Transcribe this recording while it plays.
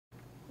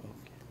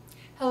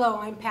Hello,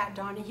 I'm Pat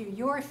Donohue,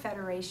 your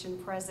Federation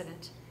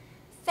President.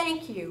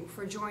 Thank you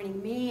for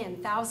joining me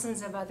and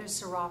thousands of other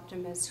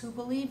Soroptimists who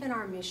believe in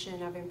our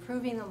mission of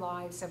improving the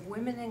lives of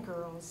women and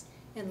girls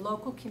in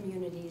local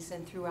communities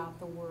and throughout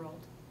the world.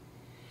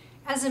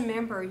 As a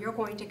member, you're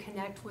going to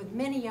connect with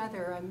many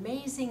other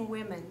amazing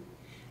women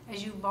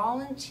as you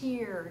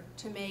volunteer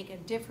to make a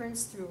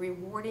difference through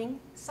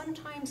rewarding,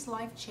 sometimes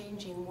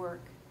life-changing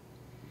work.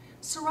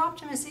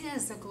 Soroptimist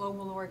is a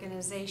global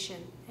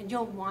organization, and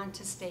you'll want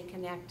to stay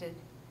connected.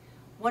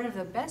 One of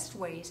the best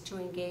ways to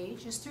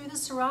engage is through the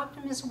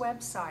Soroptimist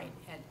website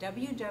at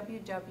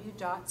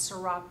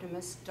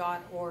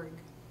www.soroptimist.org.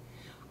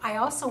 I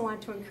also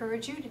want to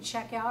encourage you to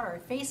check out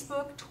our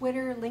Facebook,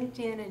 Twitter,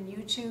 LinkedIn, and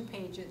YouTube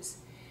pages.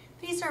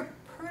 These are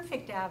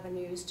perfect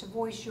avenues to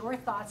voice your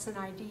thoughts and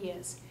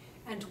ideas,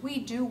 and we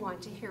do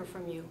want to hear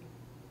from you.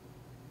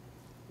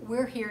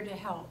 We're here to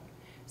help.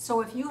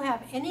 So if you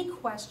have any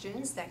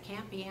questions that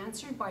can't be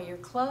answered by your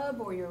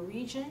club or your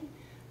region,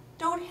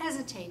 don't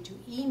hesitate to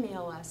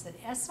email us at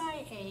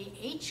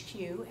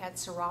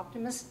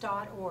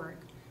siahq@soroptimist.org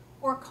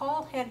or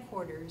call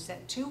headquarters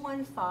at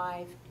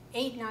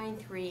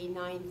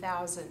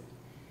 215-893-9000.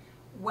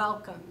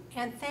 Welcome,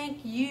 and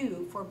thank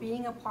you for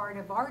being a part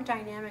of our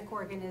dynamic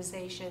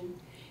organization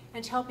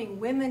and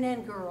helping women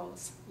and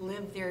girls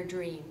live their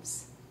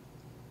dreams.